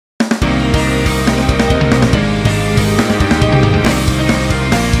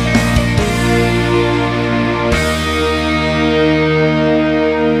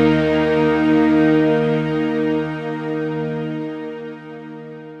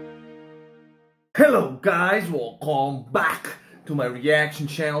Hello guys, welcome back to my reaction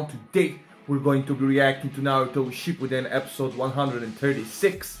channel. Today we're going to be reacting to Naruto Shippuden episode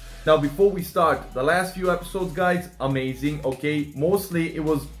 136. Now before we start, the last few episodes guys, amazing, okay? Mostly it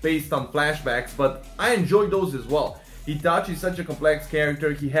was based on flashbacks, but I enjoyed those as well. Itachi is such a complex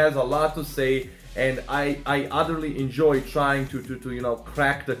character, he has a lot to say, and I utterly enjoy trying to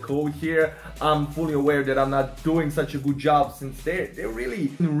crack the code here. I'm fully aware that I'm not doing such a good job since they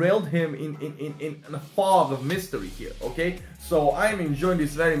really enrolled him in a fog of mystery here, okay? So I'm enjoying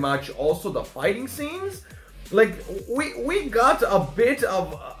this very much. Also the fighting scenes, like we got a bit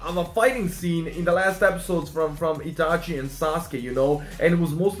of a fighting scene in the last episodes from Itachi and Sasuke, you know, and it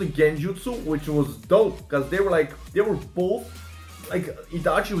was mostly genjutsu, which was dope because they were both like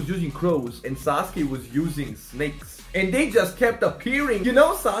Itachi was using crows and Sasuke was using snakes, and they just kept appearing. You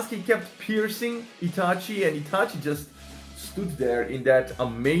know, Sasuke kept piercing Itachi, and Itachi just stood there in that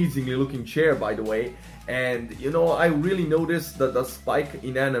amazingly looking chair, by the way. And you know, I really noticed that the spike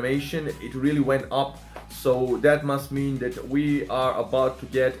in animation, it really went up. So that must mean that we are about to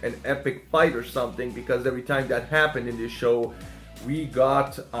get an epic fight or something, because every time that happened in this show, we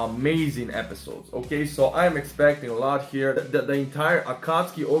got amazing episodes, okay? So I'm expecting a lot here. The entire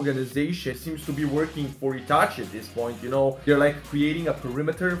Akatsuki organization seems to be working for Itachi at this point, you know? They're like creating a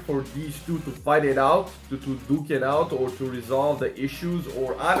perimeter for these two to fight it out, to duke it out, or to resolve the issues,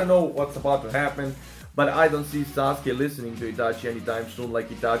 or I don't know what's about to happen. But I don't see Sasuke listening to Itachi anytime soon, like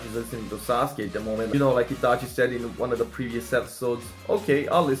Itachi's listening to Sasuke at the moment. You know, like Itachi said in one of the previous episodes, okay,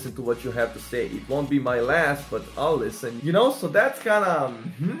 I'll listen to what you have to say. It won't be my last, but I'll listen. You know, so that's kind of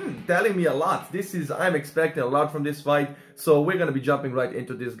telling me a lot. I'm expecting a lot from this fight. So we're going to be jumping right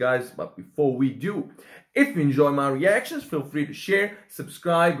into this, guys. But before we do, if you enjoy my reactions, feel free to share,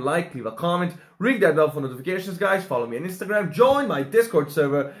 subscribe, like, leave a comment, ring that bell for notifications, guys. Follow me on Instagram, join my Discord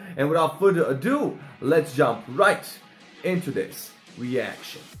server, and without further ado, let's jump right into this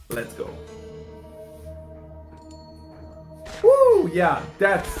reaction. Let's go. Woo! Yeah,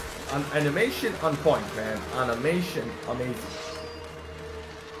 that's an animation on point, man. Animation, amazing.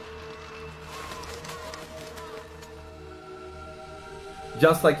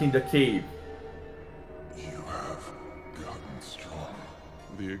 Just like in the cave.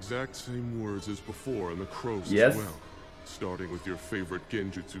 The exact same words as before in the crows Yes. as well. Starting with your favorite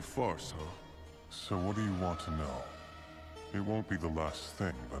genjutsu farce, huh? So what do you want to know? It won't be the last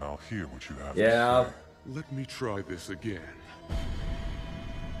thing, but I'll hear what you have Yeah. to say. Let me try this again.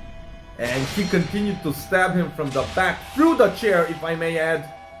 And he continued to stab him from the back through the chair, if I may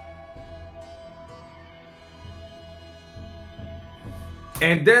add.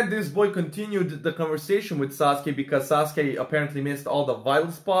 And then this boy continued the conversation with Sasuke, because Sasuke apparently missed all the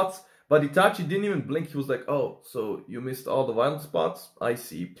vital spots. But Itachi didn't even blink. He was like, oh, so you missed all the vital spots? I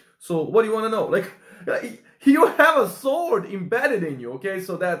see. So what do you want to know? Like, you have a sword embedded in you, okay?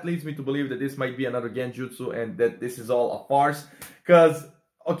 So that leads me to believe that this might be another genjutsu and that this is all a farce. Because,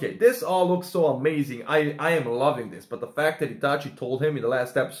 okay, this all looks so amazing. I am loving this. But the fact that Itachi told him in the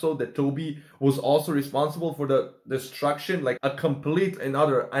last episode that Tobi was also responsible for the destruction, like a complete and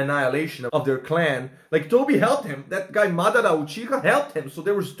utter annihilation of their clan. Like, Tobi helped him. That guy Madara Uchiha helped him. So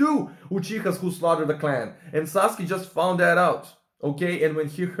there was two Uchihas who slaughtered the clan. And Sasuke just found that out. Okay, and when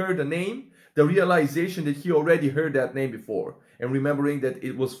he heard the name, the realization that he already heard that name before, and remembering that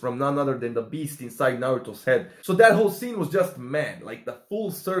it was from none other than the beast inside Naruto's head. So that whole scene was just, man, like the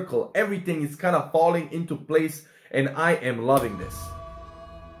full circle. Everything is kind of falling into place, and I am loving this.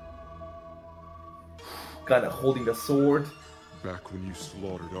 Kind of holding the sword. Back when you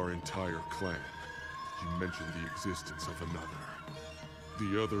slaughtered our entire clan, you mentioned the existence of another.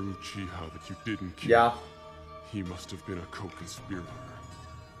 The other Uchiha that you didn't kill. Yeah. He must have been a co-conspirator.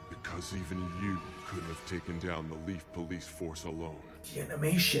 Because even you couldn't have taken down the Leaf Police force alone. The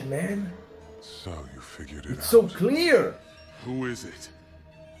animation, man. So you figured it out. It's so clear. Who is it?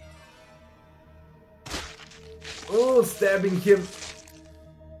 Oh, stabbing him.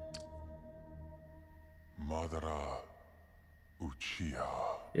 Madara Uchiha.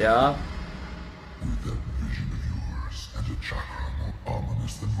 Yeah. With that vision of yours and a chakra more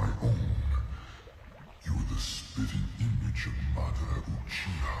ominous than my own, you were the spitting image of Madara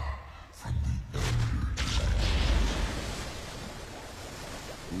Uchiha from the elders.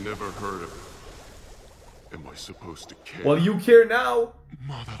 Never heard of it. Am I supposed to care? Well, you care now.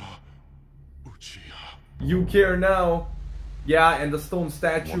 Madara Uchiha. You care now. Yeah, and the stone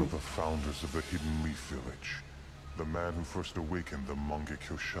statue. One of the founders of the Hidden Leaf Village. The man who first awakened the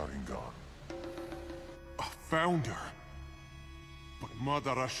Mangekyo Sharingan. A founder? But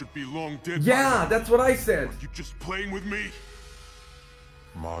Madara should be long dead. Yeah, that's what I said. Are you just playing with me?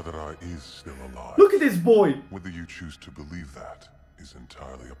 Madara is still alive. Look at this boy! Whether you choose to believe that is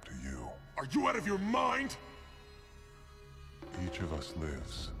entirely up to you. Are you out of your mind? Each of us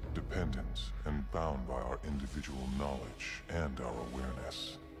lives dependent and bound by our individual knowledge and our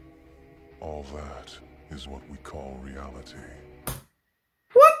awareness. All that is what we call reality.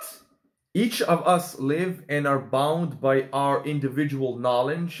 What? Each of us live and are bound by our individual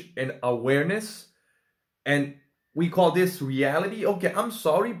knowledge and awareness, and we call this reality? Okay, I'm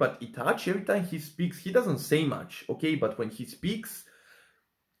sorry, but Itachi, every time he speaks, he doesn't say much, okay? But when he speaks,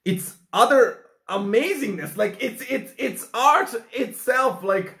 it's utter amazingness. Like, it's art itself.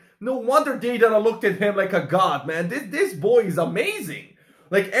 Like, no wonder Deidara looked at him like a god, man. This boy is amazing.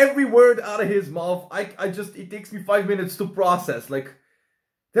 Like, every word out of his mouth, it takes me 5 minutes to process. Like,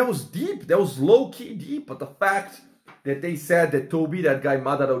 that was deep. That was low-key deep. But the fact that they said that Tobi, that guy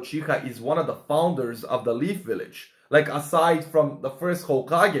Madara Uchiha, is one of the founders of the Leaf Village. Like, aside from the first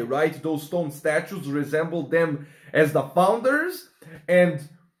Hokage, right? Those stone statues resemble them as the founders. And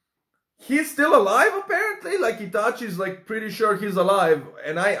he's still alive, apparently. Like, Itachi's, like, pretty sure he's alive.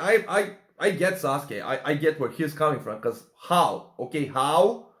 And I get Sasuke. I get where he's coming from. Because how? Okay,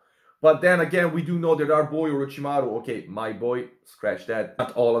 how? But then again, we do know that our boy Orochimaru, okay, my boy, scratch that.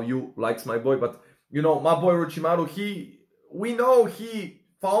 Not all of you likes my boy, but, you know, my boy Orochimaru, we know he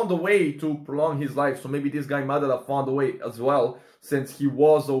found a way to prolong his life. So maybe this guy Madara found a way as well, since he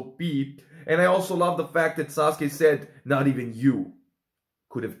was OP. And I also love the fact that Sasuke said, not even you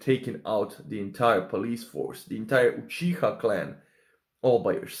could have taken out the entire police force, the entire Uchiha clan, all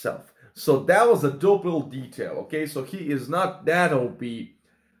by yourself. So that was a dope little detail, okay? So he is not that OP.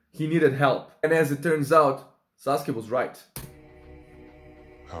 He needed help. And as it turns out, Sasuke was right.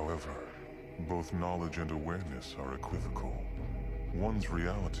 However, both knowledge and awareness are equivocal. One's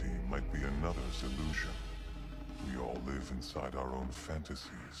reality might be another's illusion. We all live inside our own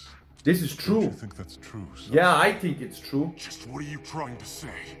fantasies. This is true. Don't you think that's true, Sasuke? Yeah, I think it's true. Just what are you trying to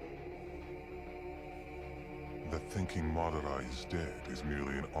say? That thinking Madara is dead is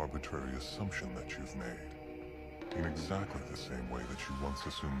merely an arbitrary assumption that you've made. In exactly the same way that you once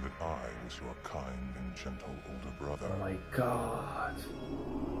assumed that I was your kind and gentle older brother. Oh my god.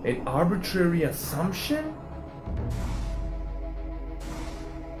 An arbitrary assumption?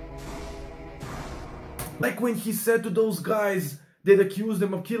 Like when he said to those guys that accused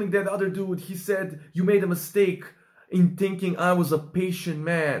him of killing that other dude, he said, you made a mistake in thinking I was a patient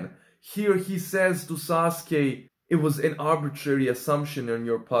man. Here he says to Sasuke, it was an arbitrary assumption on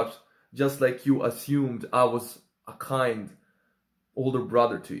your part, just like you assumed I was a kind older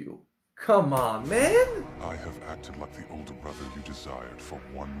brother to you. Come on, man! I have acted like the older brother you desired for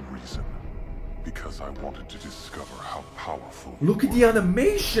one reason. Because I wanted to discover how powerful you Look at the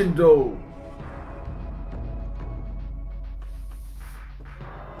animation, though!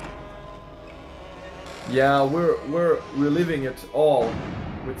 Yeah, we're reliving it all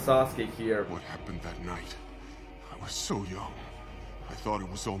with Sasuke here. What happened that night? I was so young. I thought it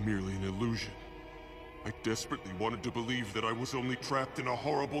was all merely an illusion. I desperately wanted to believe that I was only trapped in a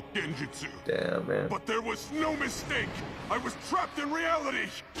horrible genjutsu. Damn, man. But there was no mistake! I was trapped in reality!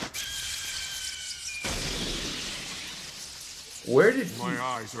 Where did he... My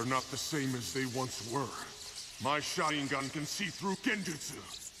eyes are not the same as they once were. My Sharingan can see through genjutsu.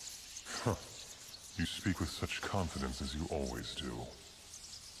 Huh. You speak with such confidence as you always do.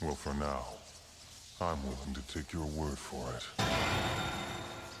 Well, for now, I'm willing to take your word for it.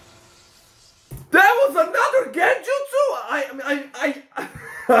 That was another genjutsu!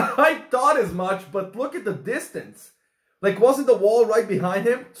 I thought as much, but look at the distance. Like, wasn't the wall right behind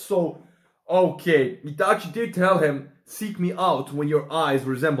him? So, okay, Itachi did tell him, seek me out when your eyes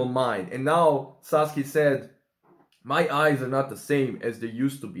resemble mine. And now Sasuke said, my eyes are not the same as they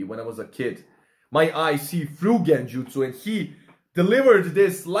used to be when I was a kid. My eyes see through genjutsu, and he delivered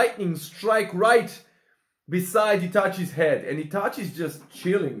this lightning strike right beside Itachi's head. And Itachi's just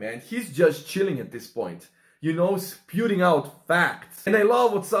chilling, man. He's just chilling at this point. You know, spewing out facts. And I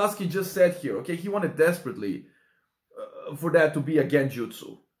love what Sasuke just said here, okay? He wanted desperately for that to be a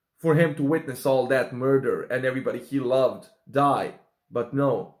genjutsu. For him to witness all that murder and everybody he loved die. But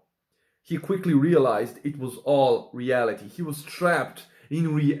no. He quickly realized it was all reality. He was trapped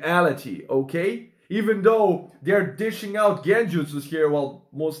in reality, okay? Even though they're dishing out genjutsus here, well,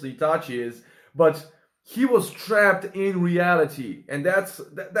 mostly Itachi is, but he was trapped in reality. And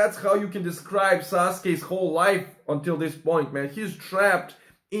that's how you can describe Sasuke's whole life until this point, man. He's trapped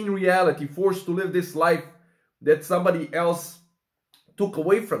in reality, forced to live this life that somebody else took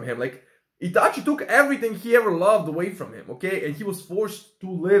away from him. Like, Itachi took everything he ever loved away from him, okay? And he was forced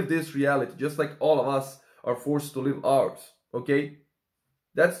to live this reality, just like all of us are forced to live ours, okay?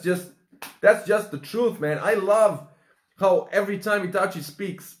 That's just the truth, man. I love how every time Itachi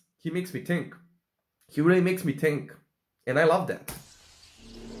speaks, he makes me think. He really makes me think. And I love that.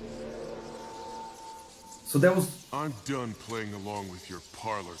 So that was... I'm done playing along with your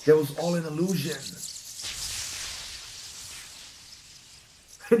parlor. That was all an illusion.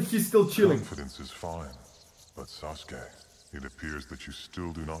 And he's still chilling. Confidence is fine. But Sasuke, it appears that you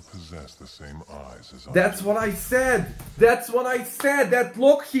still do not possess the same eyes as I do. That's what I said. That's what I said. That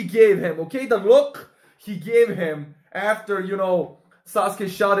look he gave him, okay? The look he gave him after, you know, Sasuke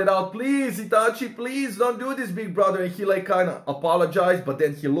shouted out, please, Itachi, please don't do this, big brother. And he like kind of apologized, but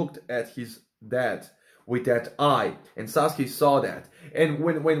then he looked at his dad with that eye. And Sasuke saw that. And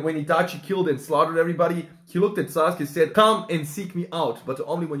when Itachi killed and slaughtered everybody, he looked at Sasuke and said, come and seek me out, but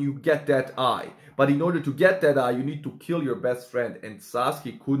only when you get that eye. But in order to get that eye, you need to kill your best friend. And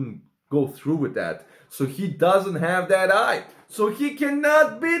Sasuke couldn't go through with that. So he doesn't have that eye. So he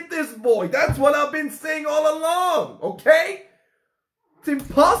cannot beat this boy. That's what I've been saying all along, okay? It's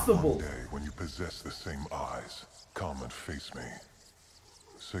impossible. One day, when you possess the same eyes, come and face me.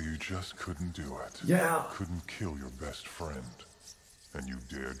 So you just couldn't do it. Yeah. Couldn't kill your best friend. And you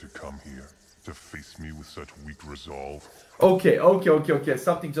dared to come here to face me with such weak resolve? Okay.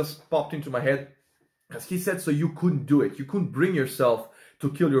 Something just popped into my head. Because he said, so you couldn't do it. You couldn't bring yourself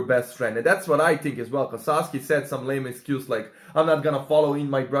to kill your best friend. And that's what I think as well. Because Sasuke said some lame excuse like, I'm not gonna follow in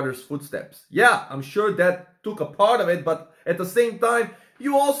my brother's footsteps. Yeah, I'm sure that took a part of it. But at the same time,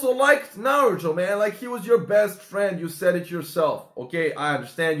 you also liked Naruto, man. Like, he was your best friend. You said it yourself. Okay, I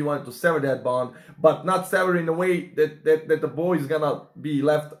understand you wanted to sever that bond. But not sever in a way that the boy is gonna be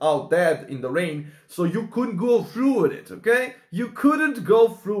left out dead in the rain. So you couldn't go through with it, okay? You couldn't go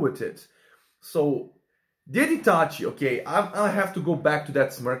through with it. So... did Itachi, okay, I have to go back to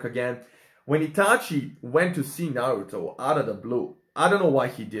that smirk again. When Itachi went to see Naruto out of the blue, I don't know why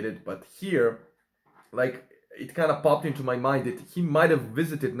he did it, but here, like, it kind of popped into my mind that he might have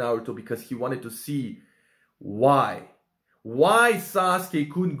visited Naruto because he wanted to see why. Why Sasuke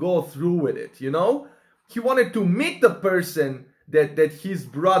couldn't go through with it, you know? He wanted to meet the person that his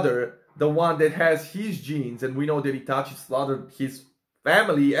brother, the one that has his genes, and we know that Itachi slaughtered his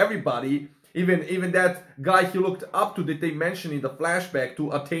family, everybody, even that guy he looked up to that they mentioned in the flashback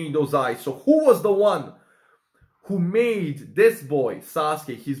to attain those eyes. So who was the one who made this boy,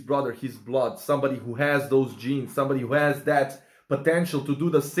 Sasuke, his brother, his blood, somebody who has those genes, somebody who has that potential to do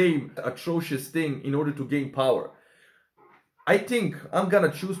the same atrocious thing in order to gain power? I think I'm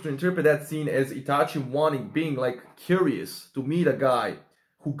gonna choose to interpret that scene as Itachi being like curious to meet a guy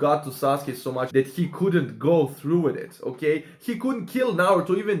who got to Sasuke so much that he couldn't go through with it, okay? He couldn't kill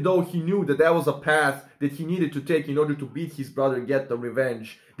Naruto even though he knew that that was a path that he needed to take in order to beat his brother and get the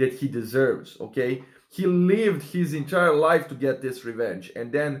revenge that he deserves, okay? He lived his entire life to get this revenge.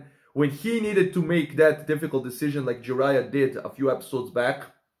 And then when he needed to make that difficult decision like Jiraiya did a few episodes back,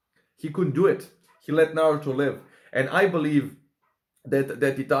 he couldn't do it. He let Naruto live. And I believe that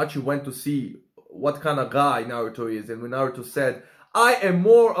Itachi went to see what kind of guy Naruto is. And when Naruto said, I am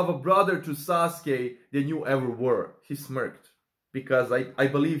more of a brother to Sasuke than you ever were, he smirked. Because I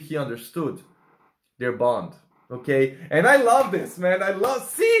believe he understood their bond. Okay? And I love this, man. I love...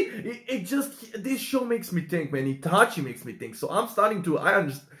 See? This show makes me think, man. Itachi makes me think. So I'm starting to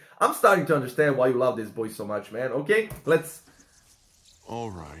understand why you love this boy so much, man. Okay? Let's...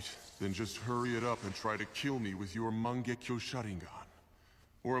 Alright. Then just hurry it up and try to kill me with your Mangekyo Sharingan.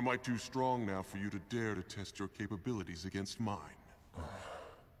 Or am I too strong now for you to dare to test your capabilities against mine?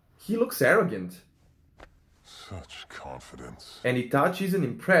 He looks arrogant. Such confidence. And Itachi isn't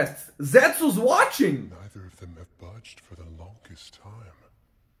impressed. Zetsu's watching! Neither of them have budged for the longest time.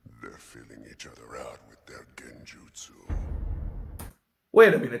 They're feeling each other out with their genjutsu.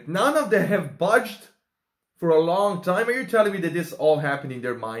 Wait a minute. None of them have budged for a long time? Are you telling me that this all happened in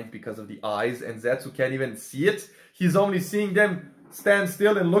their minds because of the eyes and Zetsu can't even see it? He's only seeing them stand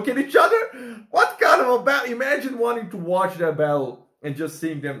still and look at each other? What kind of a battle? Imagine wanting to watch that battle and just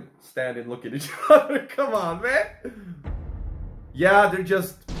seeing them stand and look at each other. Come on, man. Yeah, they're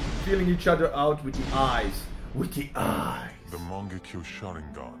just feeling each other out with the eyes. With the eyes. The Mangekyo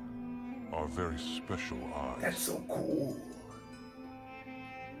Sharingan are very special eyes. That's so cool.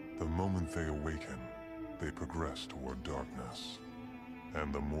 The moment they awaken, they progress toward darkness.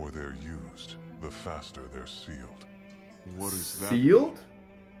 And the more they're used, the faster they're sealed. What is that? Sealed?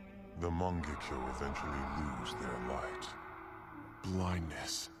 The Mangekyo eventually lose their light.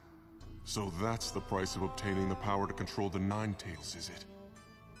 Blindness. So that's the price of obtaining the power to control the Nine Tails, is it?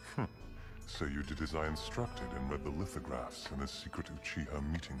 So you did as I instructed and read the lithographs in the secret Uchiha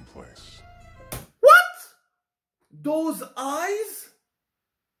meeting place. What? Those eyes?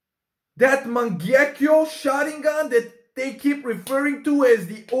 that Mangekyo Sharingan that they keep referring to as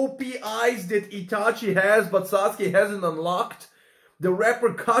the OP eyes that Itachi has, but Sasuke hasn't unlocked. The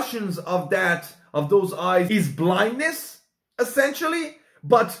repercussions of those eyes is blindness, essentially.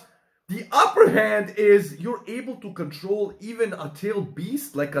 But the upper hand is you're able to control even a tailed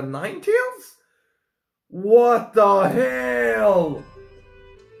beast like a Ninetales? What the hell?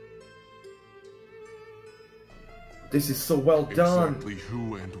 This is so well done. Exactly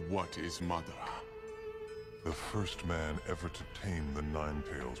who and what is Madara? The first man ever to tame the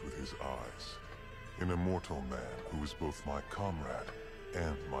Ninetales with his eyes. An immortal man who is both my comrade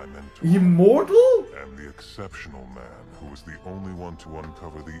and my mentor. Immortal? And the exceptional man who was the only one to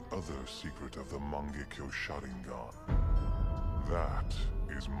uncover the other secret of the Mangekyo Sharingan. That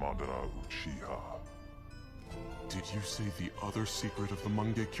is Madara Uchiha. Did you say the other secret of the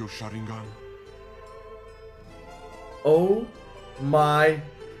Mangekyo Sharingan? Oh my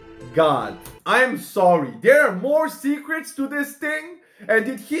God. I'm sorry. There are more secrets to this thing? And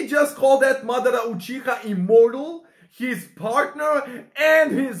did he just call that Madara Uchiha immortal? His partner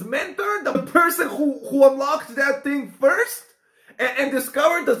and his mentor? The person who unlocked that thing first? And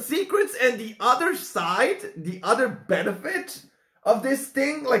discovered the secrets and the other side? The other benefit of this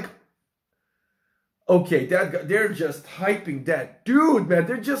thing? Like, okay, they're just hyping that dude, man.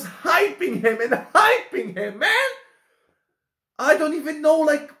 They're just hyping him and hyping him, man. I don't even know,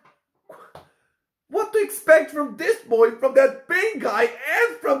 like, what to expect from this boy, from that big guy,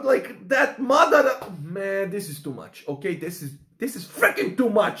 and from, like, that Madara. Man, this is too much, okay? This is freaking too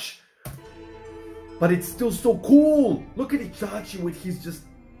much. But it's still so cool. Look at Itachi with his just...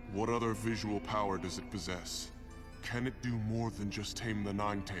 What other visual power does it possess? Can it do more than just tame the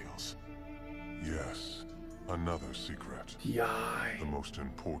Ninetales? Yes, another secret. The eye. The most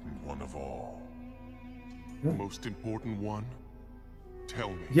important one of all. The most important one?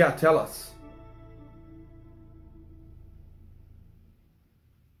 Tell me. Yeah, tell us.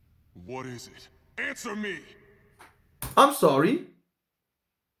 What is it? Answer me! I'm sorry.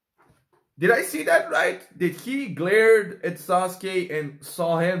 Did I see that right? Did he glared at Sasuke and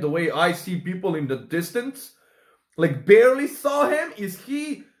saw him the way I see people in the distance? Like barely saw him? Is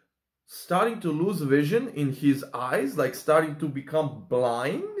he starting to lose vision in his eyes? Like starting to become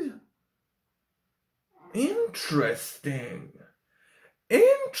blind? Interesting.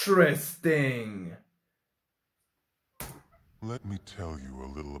 Interesting. Let me tell you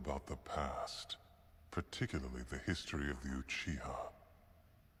a little about the past, particularly the history of the Uchiha.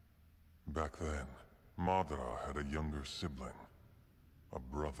 Back then, Madara had a younger sibling, a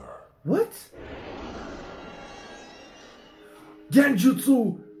brother. What?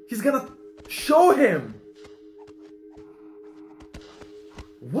 Genjutsu! He's gonna show him!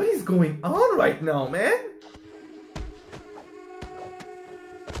 What is going on right now, man?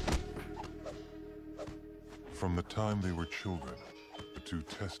 From the time they were children, the two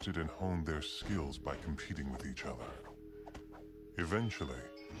tested and honed their skills by competing with each other. Eventually,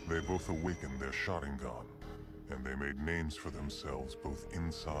 they both awakened their Sharingan, and they made names for themselves both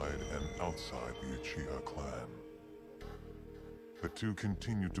inside and outside the Uchiha clan. The two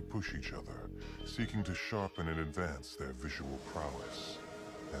continued to push each other, seeking to sharpen and advance their visual prowess.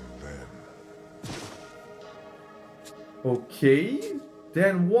 And then... Okay,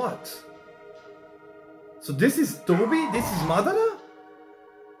 then what? So this is Tobi? This is Madara?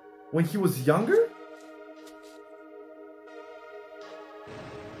 When he was younger?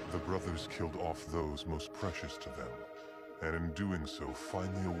 The brothers killed off those most precious to them, and in doing so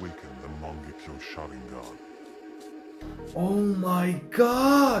finally awakened the Mangekyo Sharingan. Oh my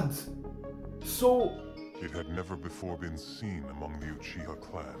God! So... It had never before been seen among the Uchiha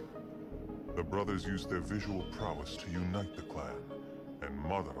clan. The brothers used their visual prowess to unite the clan, and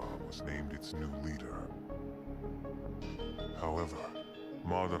Madara was named its new leader. However,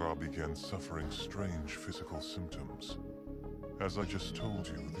 Madara began suffering strange physical symptoms. As I just told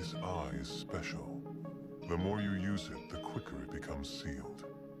you, this eye is special. The more you use it, the quicker it becomes sealed,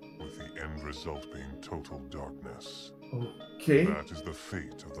 with the end result being total darkness. Okay. That is the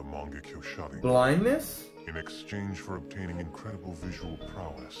fate of the Mangekyo Sharingan. Blindness? In exchange for obtaining incredible visual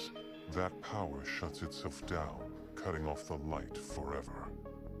prowess, that power shuts itself down, cutting off the light forever.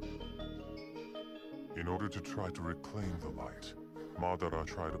 In order to try to reclaim the light, Madara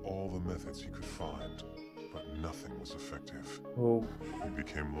tried all the methods he could find, but nothing was effective. Oh. He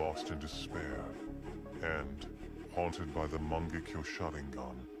became lost in despair, and, haunted by the Mangekyo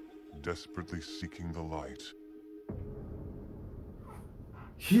Sharingan, desperately seeking the light.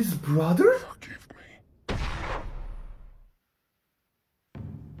 His brother? Forgive me.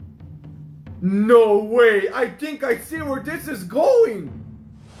 No way! I think I see where this is going!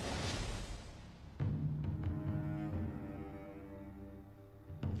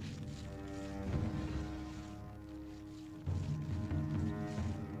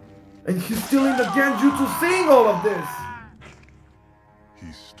 And he's still in the Genjutsu seeing all of this! He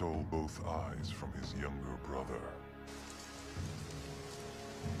stole both eyes from his younger brother.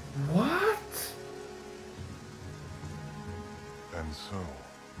 What? And so,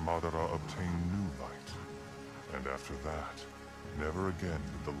 Madara obtained new light. And after that, never again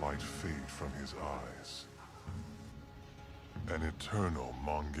did the light fade from his eyes. An eternal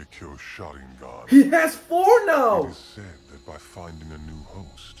Mangekyo Sharingan. He has 4 now! It is said that by finding a new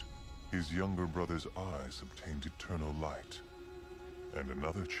host, his younger brother's eyes obtained eternal light. And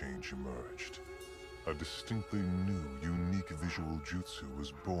another change emerged. A distinctly new, unique visual jutsu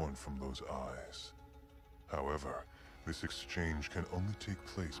was born from those eyes. However, this exchange can only take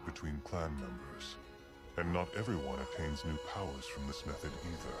place between clan members, and not everyone attains new powers from this method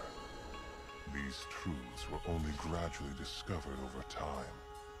either. These truths were only gradually discovered over time,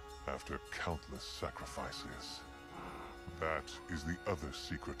 after countless sacrifices. That is the other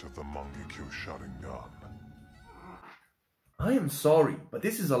secret of the Mangekyo Sharingan. I am sorry, but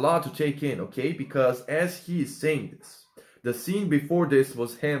this is a lot to take in, okay? Because as he is saying this, the scene before this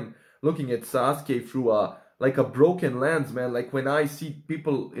was him looking at Sasuke through like a broken lens, man. Like when I see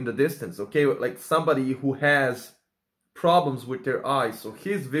people in the distance, okay? Like somebody who has problems with their eyes. So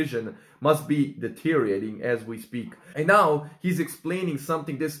his vision must be deteriorating as we speak. And now he's explaining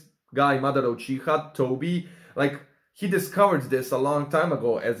something this guy, Madara Uchiha, Toby, like he discovered this a long time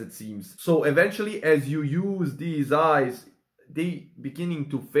ago, as it seems. So eventually, as you use these eyes, they beginning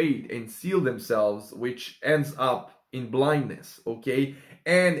to fade and seal themselves, which ends up in blindness, okay?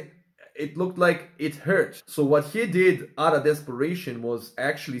 And it looked like it hurt. So what he did out of desperation was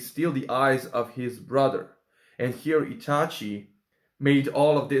actually steal the eyes of his brother. And here Itachi made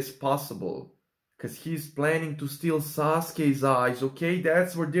all of this possible because he's planning to steal Sasuke's eyes, okay?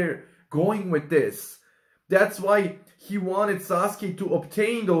 That's where they're going with this. That's why he wanted Sasuke to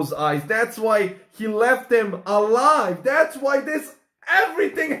obtain those eyes. That's why he left them alive. That's why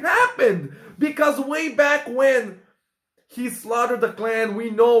everything happened. Because way back when he slaughtered the clan,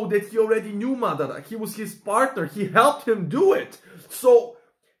 we know that he already knew Madara. He was his partner. He helped him do it. So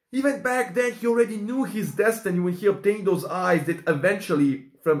even back then, he already knew his destiny when he obtained those eyes, that eventually,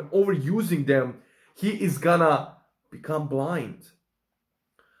 from overusing them, he is gonna become blind.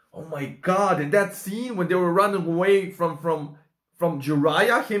 Oh my god, and that scene when they were running away from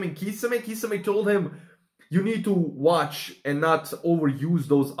Jiraiya, him and Kisame told him, you need to watch and not overuse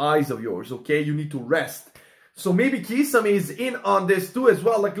those eyes of yours, okay? You need to rest. So maybe Kisame is in on this too as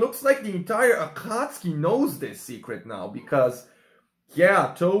well. Like, looks like the entire Akatsuki knows this secret now, because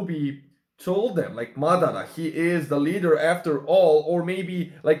yeah, Toby told them, like, Madara, he is the leader after all. Or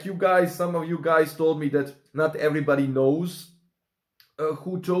maybe, like you guys, some of you guys told me that not everybody knows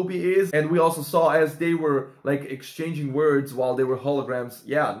who Toby is. And we also saw as they were, like, exchanging words while they were holograms,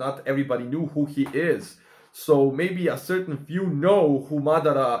 yeah, not everybody knew who he is. So maybe a certain few know who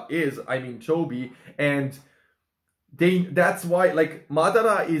Madara is, I mean Toby, and that's why, like,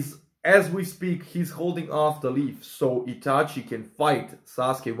 Madara is, as we speak, he's holding off the leaf so Itachi can fight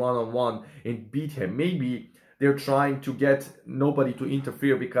Sasuke one-on-one and beat him. Maybe they're trying to get nobody to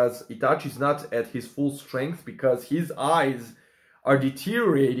interfere because Itachi's not at his full strength, because his eyes are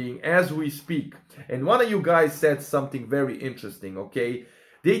deteriorating as we speak. And one of you guys said something very interesting, okay?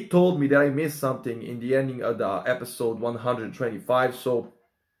 They told me that I missed something in the ending of the episode 125, so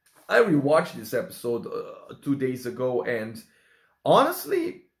I rewatched this episode 2 days ago, and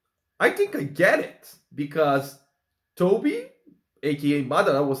honestly, I think I get it, because Toby, aka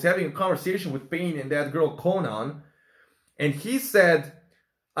Madara, was having a conversation with Pain and that girl Konan, and he said,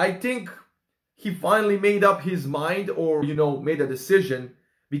 I think he finally made up his mind, or, you know, made a decision,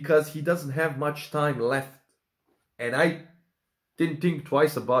 because he doesn't have much time left. And I didn't think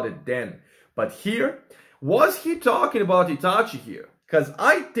twice about it then. But here, was he talking about Itachi here? Because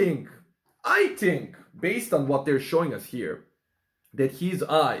I think, based on what they're showing us here, that his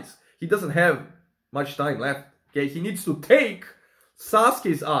eyes, he doesn't have much time left. Okay, he needs to take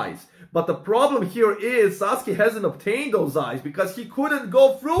Sasuke's eyes. But the problem here is Sasuke hasn't obtained those eyes because he couldn't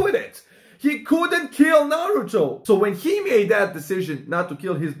go through with it. He couldn't kill Naruto. So when he made that decision not to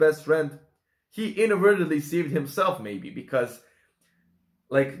kill his best friend, he inadvertently saved himself, maybe, because,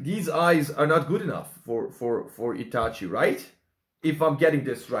 like, these eyes are not good enough for Itachi, right? If I'm getting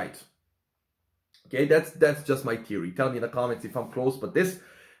this right. Okay, that's just my theory. Tell me in the comments if I'm close, but this,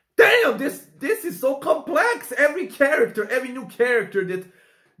 damn, this is so complex. Every character, every new character that,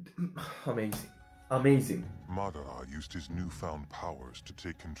 amazing, amazing. Madara used his newfound powers to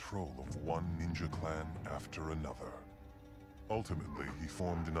take control of one ninja clan after another. Ultimately, he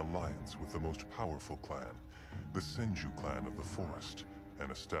formed an alliance with the most powerful clan, the Senju clan of the forest,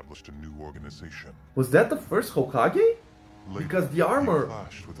 and established a new organization. Was that the first Hokage? Because the armor... He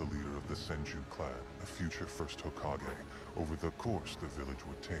clashed with the leader of the Senju clan, the future first Hokage, over the course the village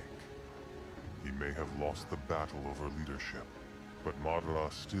would take. He may have lost the battle over leadership, but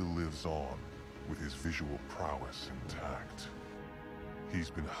Madara still lives on, with his visual prowess intact. He's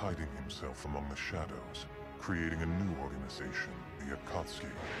been hiding himself among the shadows, creating a new organization, the Akatsuki.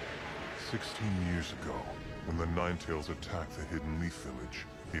 16 years ago, when the Ninetales attacked the Hidden Leaf Village,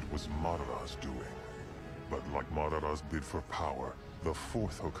 it was Madara's doing. But like Madara's bid for power, the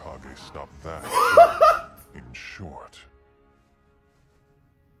fourth Hokage stopped that. In short...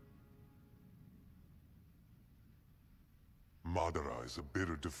 Madara is a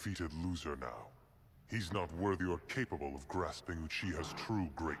bitter, defeated loser now. He's not worthy or capable of grasping Uchiha's true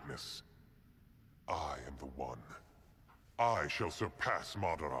greatness. I am the one. I shall surpass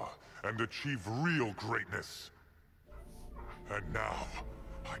Madara and achieve real greatness. And now,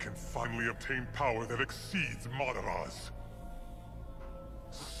 I can finally obtain power that exceeds Madara's.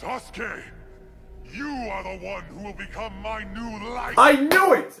 Sasuke! You are the one who will become my new light! I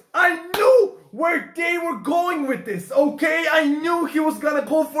knew it! I knew where they were going with this, okay? I knew he was gonna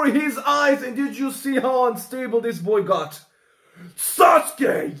go for his eyes, and did you see how unstable this boy got?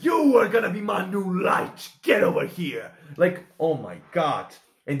 Sasuke, you are gonna be my new light! Get over here! Like, oh my god.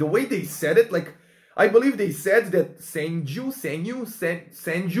 And the way they said it, like, I believe they said that Senju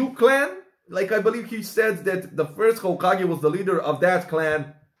clan? Like, I believe he said that the first Hokage was the leader of that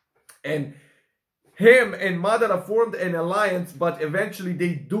clan, and him and Madara formed an alliance, but eventually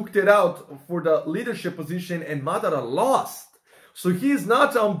they duked it out for the leadership position, and Madara lost. So he is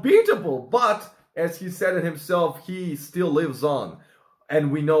not unbeatable, but as he said it himself, he still lives on.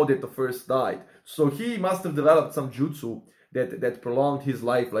 And we know that the first died. So he must have developed some jutsu that prolonged his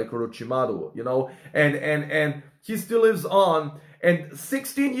life, like Orochimaru, you know? And he still lives on. And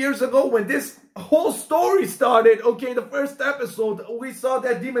 16 years ago, when this whole story started, okay, the first episode, we saw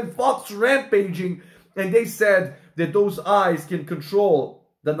that Demon Fox rampaging, and they said that those eyes can control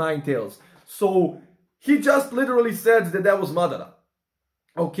the Ninetales. So he just literally said that that was Madara.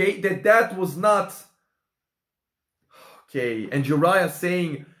 Okay, that was not... Okay, and Jiraiya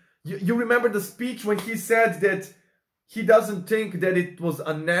saying... You remember the speech when he said that he doesn't think that it was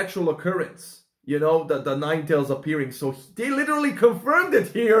a natural occurrence, you know, the Ninetales appearing. So they literally confirmed it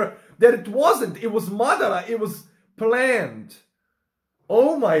here that it wasn't. It was Madara. It was planned.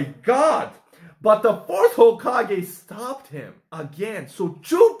 Oh my god. But the fourth Hokage stopped him again. So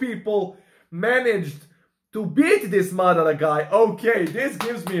two people managed to beat this Madara guy. Okay, this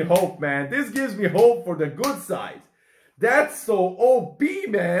gives me hope, man. This gives me hope for the good side. That's so OP,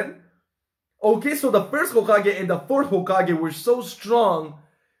 man. Okay, so the first Hokage and the fourth Hokage were so strong.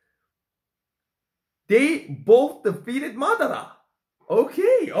 They both defeated Madara.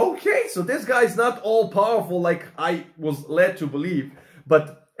 Okay. So this guy's not all powerful like I was led to believe.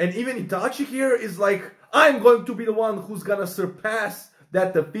 And even Itachi here is like, I'm going to be the one who's gonna surpass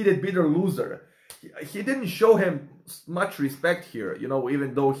that defeated bitter loser. He didn't show him much respect here, you know,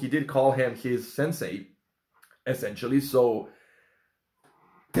 even though he did call him his sensei, essentially. So,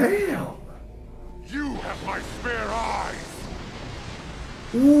 damn. You have my spare eyes!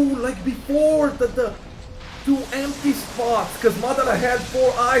 Ooh, like before, the two empty spots, because Madara had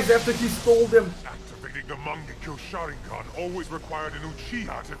 4 eyes after he stole them. Activating the Mangekyo Sharingan always required an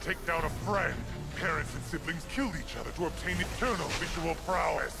Uchiha to take down a friend. Parents and siblings killed each other to obtain eternal visual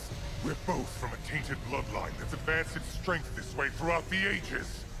prowess. We're both from a tainted bloodline that's advanced its strength this way throughout the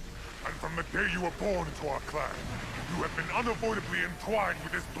ages. And from the day you were born into our clan, you have been unavoidably entwined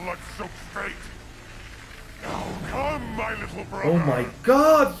with this blood-soaked fate. Now come, my little brother! Oh my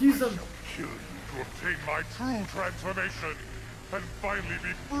god, he's a... I shall kill you to obtain my true transformation, and finally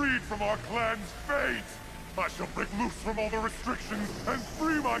be freed from our clan's fate! I shall break loose from all the restrictions, and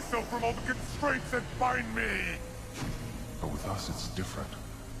free myself from all the constraints that bind me! But with us it's different,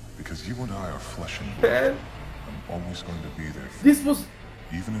 because you and I are flesh and blood. I'm always going to be there for This was...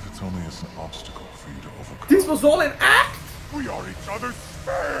 even if it's only as an obstacle for you to overcome. This was all an act? We are each other's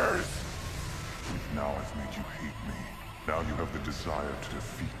spares! Now I've made you hate me. Now you have the desire to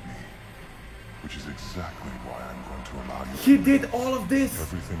defeat me. Which is exactly why I'm going to allow you He did all of this.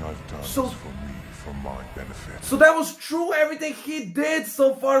 Everything I've done is for me, for my benefit. So that was true. Everything he did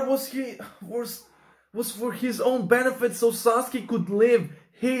so far was for his own benefit, so Sasuke could live,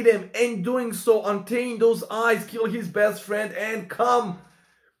 hate him, and doing so, untain those eyes, kill his best friend, and come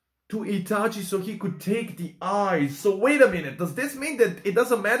to Itachi so he could take the eyes. So wait a minute, does this mean that it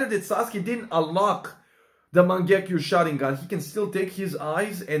doesn't matter that Sasuke didn't unlock the Mangekyo Sharingan? He can still take his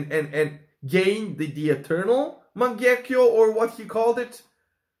eyes and gain the eternal Mangekyo, or what he called it?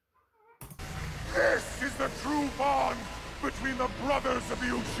 This is the true bond between the brothers of the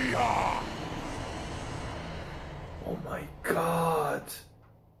Uchiha! Oh my god.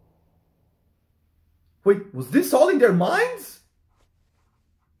 Wait, was this all in their minds?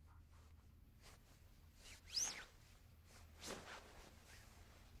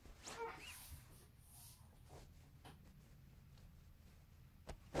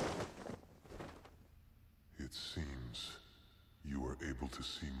 It seems you were able to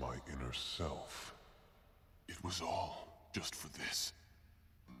see my inner self. It was all just for this.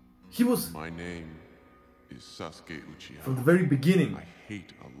 He was My name is Sasuke Uchiha. from the very beginning. I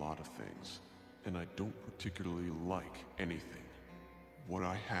hate a lot of things, and I don't particularly like anything. What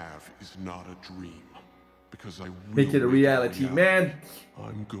I have is not a dream, because I will Make it a reality, man.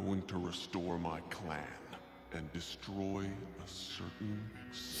 I'm going to restore my clan and destroy a certain...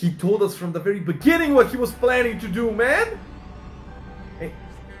 He told us from the very beginning what he was planning to do, man.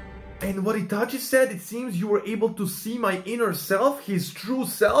 And what Itachi said, it seems you were able to see my inner self, his true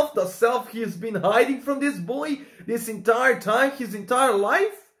self, the self he has been hiding from this boy this entire time, his entire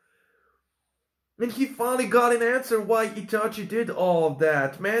life. And he finally got an answer why Itachi did all of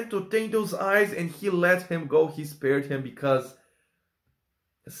that, man, to obtain those eyes, and he let him go, he spared him because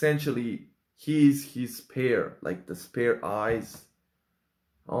essentially he's his spare, like the spare eyes.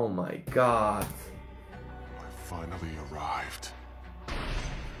 Oh my god. I finally arrived.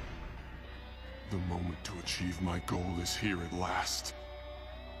 The moment to achieve my goal is here at last.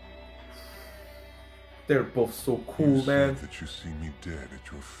 They're both so cool, You man. said that you see me dead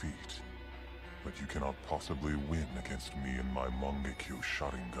at your feet, but you cannot possibly win against me and my Mangekyo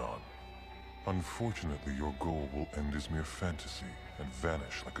Sharingan. Unfortunately, your goal will end as mere fantasy and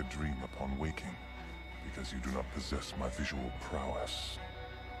vanish like a dream upon waking, because you do not possess my visual prowess.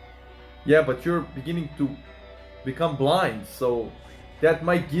 Yeah, but you're beginning to become blind, so that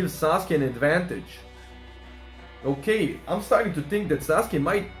might give Sasuke an advantage. Okay, I'm starting to think that Sasuke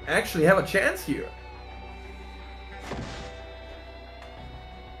might actually have a chance here.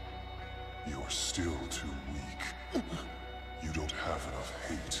 You're still too weak. You don't have enough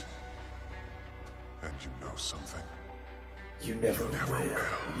hate. And you know something? You never will.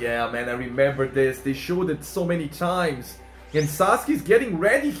 Yeah, man, I remember this. They showed it so many times. And Sasuke's getting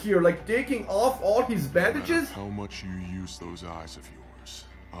ready here, like taking off all his bandages. How much you use those eyes of yours,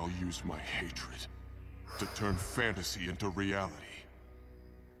 I'll use my hatred to turn fantasy into reality.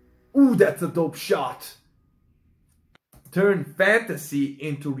 Ooh, that's a dope shot. Turn fantasy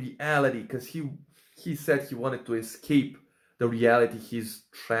into reality, because he said he wanted to escape the reality he's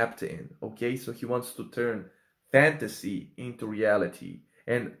trapped in. Okay, so he wants to turn fantasy into reality.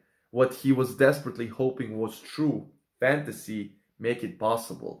 And what he was desperately hoping was true. Fantasy, make it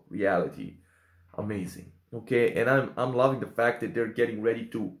possible. Reality, amazing. Okay, and I'm loving the fact that they're getting ready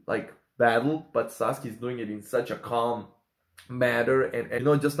to like battle, but Sasuke's doing it in such a calm manner, and you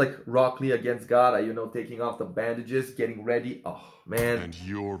know, just like Rock Lee against God, you know, taking off the bandages, getting ready. Oh man, And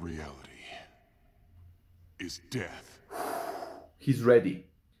your reality is death. he's ready.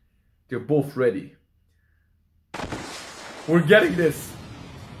 They're both ready. We're getting this.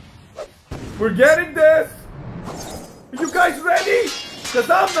 We're getting this. Are you guys ready? Because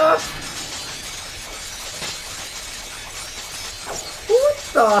I'm not. What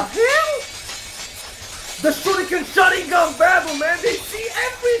the hell? The Shuriken Sharingan battle, man. They see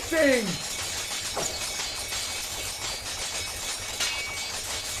everything.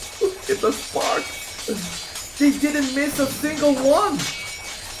 Look at the sparks. They didn't miss a single one.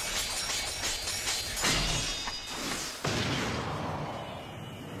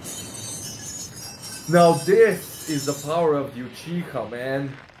 Now this is the power of Uchiha,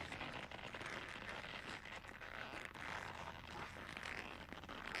 man.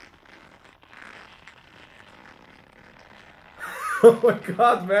 Oh my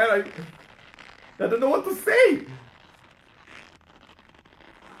god, man, I don't know what to say.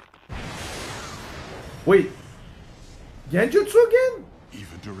 Wait, Genjutsu again?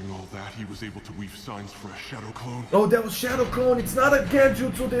 Even during all that, he was able to weave signs for a shadow clone. Oh, that was Shadow Clone. It's not a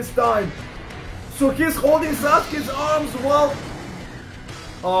Genjutsu this time. So he's holding Sasuke's arms while...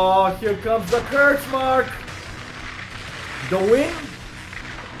 Oh, here comes the curse mark. The wing.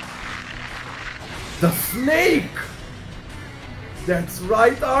 The snake. That's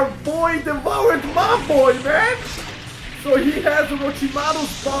right, our boy devoured my boy, man. So he has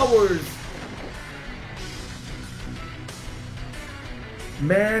Orochimaru's powers.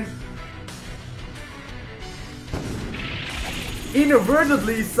 Man.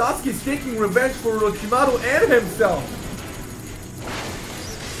 Inadvertently, Sasuke is taking revenge for Orochimaru and himself.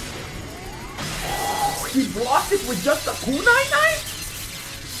 He blocked it with just a kunai knife?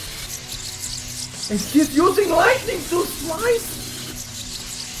 And he's using lightning to slice.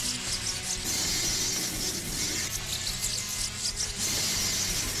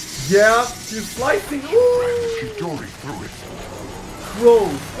 Yeah, he's slicing. Ooh. Through it.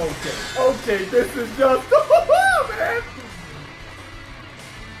 Gross. Okay, this is just man.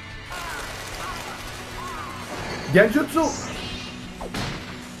 Genjutsu.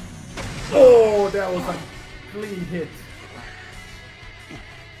 Oh, that was a clean hit.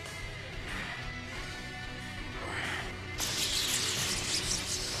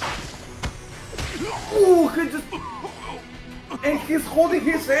 Oh, he just... And he's holding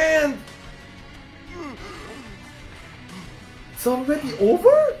his hand. It's already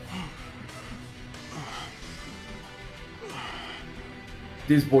over?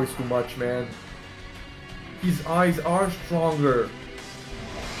 This boy's too much, man. His eyes are stronger.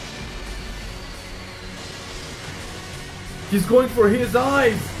 He's going for his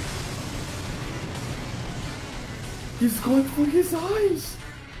eyes. He's going for his eyes.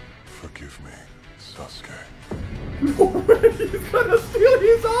 Forgive me, Sasuke. No way, he's gonna steal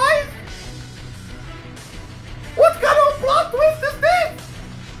his eyes? What kind of plot twist is this?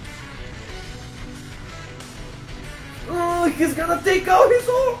 Oh, he's gonna take out his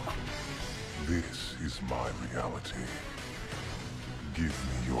own. This is my reality. Give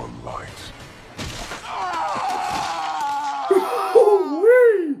me your light. No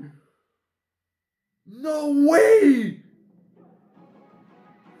way! No way!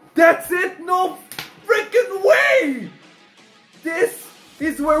 That's it? No freaking way! This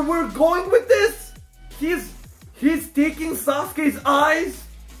is where we're going with this? He's taking Sasuke's eyes?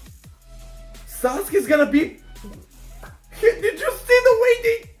 Sasuke's gonna be... Did you see the way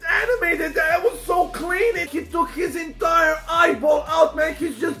they animated that? It was so clean. He took his entire eyeball out, man.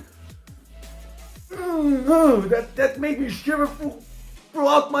 He's just... that made me shiver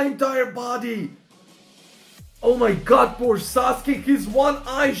throughout my entire body. Oh my god, poor Sasuke, he's one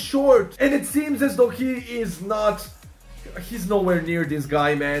eye short. And it seems as though he is not... He's nowhere near this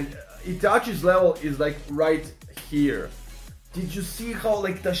guy, man. Itachi's level is like right here. Did you see how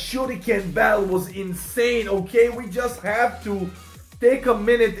like the shuriken battle was insane, okay? We just have to take a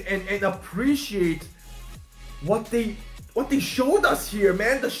minute and appreciate what they showed us here,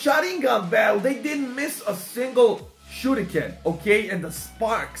 man. The Sharingan battle, they didn't miss a single shuriken, okay? And the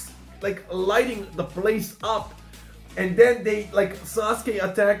sparks, like lighting the place up. And then they, like, Sasuke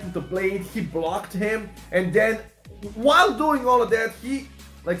attacked with the blade, he blocked him. And then, while doing all of that, he,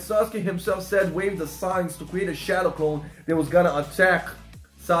 like Sasuke himself said, waved the signs to create a shadow clone that was gonna attack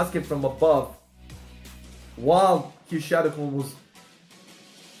Sasuke from above. While his shadow clone was,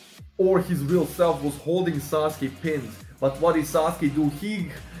 or his real self, was holding Sasuke pinned. But what did Sasuke do? He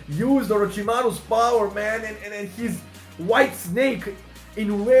used Orochimaru's power, man, and his white snake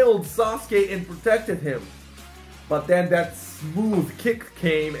enrailed Sasuke and protected him. But then that smooth kick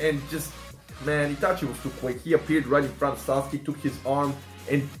came and just, man, Itachi was too quick. He appeared right in front of Sasuke, took his arm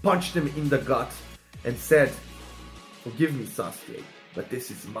and punched him in the gut and said, "Forgive me, Sasuke, but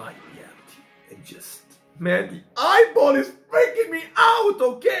this is my reality." And just, man, the eyeball is freaking me out,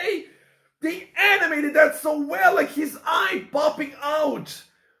 okay? They animated that so well, like his eye popping out.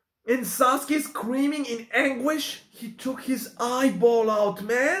 And Sasuke screaming in anguish. He took his eyeball out,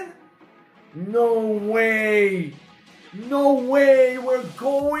 man. No way. No way we're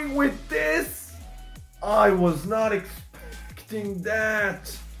going with this. I was not expecting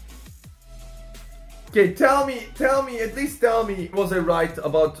that. Okay, tell me, at least tell me, was I right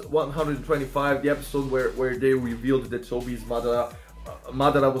about 125, the episode where they revealed that Tobi's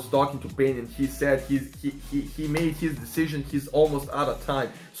Madara was talking to Pain and he said he made his decision, he's almost out of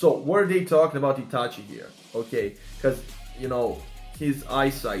time. So were they talking about Itachi here? Okay, because, you know, his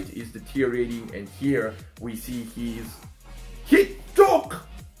eyesight is deteriorating and here we see he took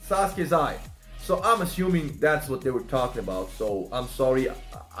Sasuke's eye. So I'm assuming that's what they were talking about. So I'm sorry,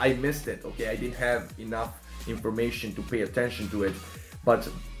 I missed it, okay? I didn't have enough information to pay attention to it. But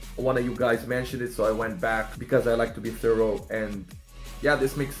one of you guys mentioned it, so I went back because I like to be thorough and yeah,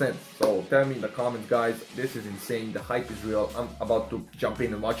 this makes sense. So tell me in the comments, guys. This is insane. The hype is real. I'm about to jump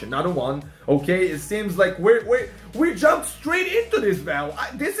in and watch another one. Okay, it seems like we jumped straight into this battle.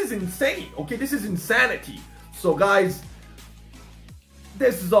 This is insane. Okay, this is insanity. So guys,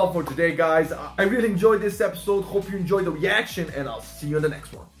 this is all for today, guys. I really enjoyed this episode. Hope you enjoyed the reaction, and I'll see you in the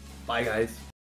next one. Bye, guys.